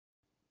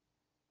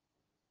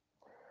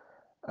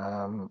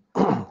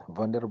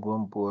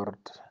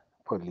Vanderboompoort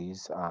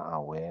police are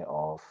aware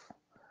of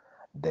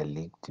the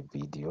leaked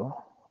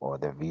video or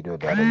the video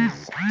that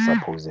is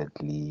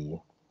supposedly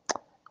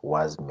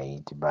was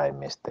made by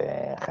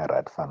Mr.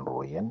 Gert van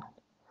Rooyen.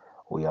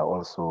 We are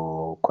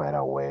also quite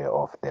aware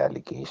of the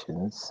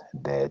allegations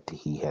that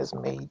he has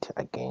made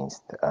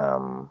against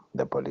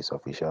the police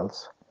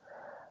officials.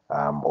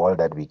 All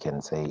that we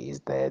can say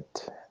is that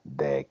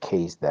the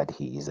case that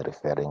he is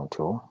referring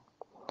to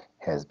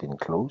has been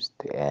closed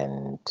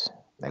and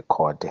the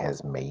court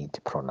has made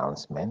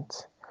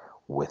pronouncements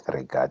with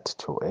regard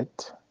to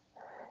it.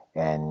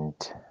 And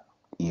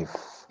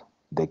if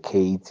the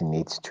case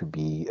needs to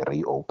be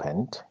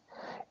reopened,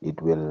 it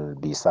will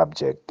be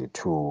subject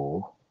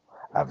to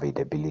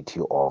availability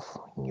of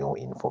new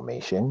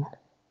information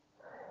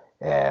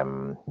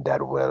that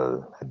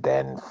will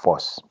then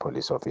force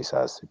police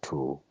officers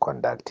to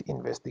conduct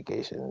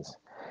investigations.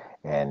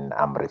 And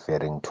I'm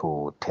referring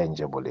to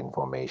tangible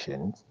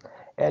information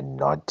and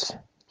not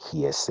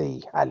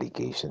hearsay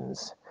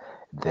allegations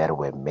that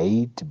were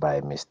made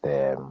by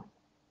Mr.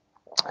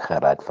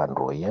 Gerard van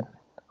Rooyen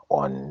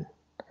on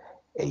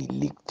a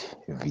leaked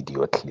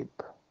video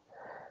clip.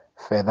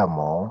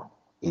 Furthermore,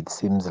 it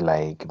seems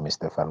like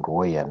Mr. van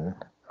Rooyen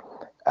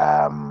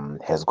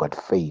has got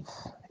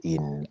faith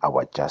in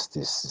our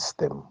justice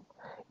system,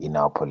 in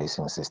our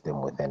policing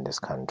system within this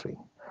country.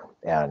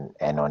 And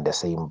on the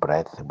same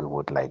breath, we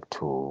would like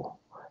to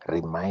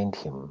remind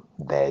him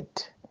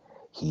that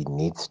he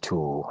needs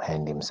to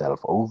hand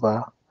himself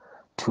over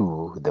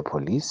to the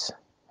police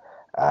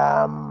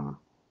um,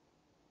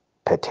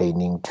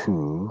 pertaining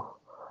to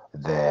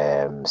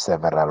the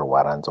several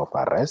warrants of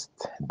arrest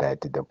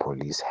that the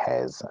police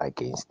has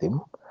against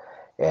him.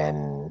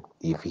 And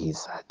if he's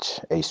such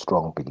a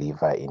strong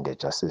believer in the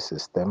justice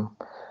system,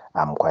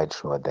 I'm quite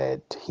sure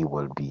that he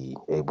will be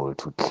able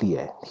to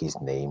clear his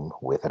name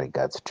with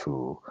regards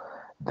to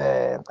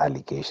the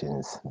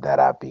allegations that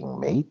are being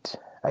made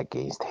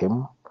against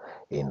him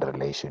in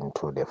relation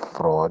to the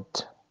fraud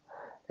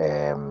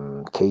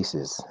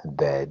cases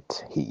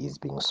that he is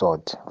being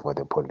sought for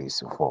the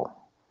police for.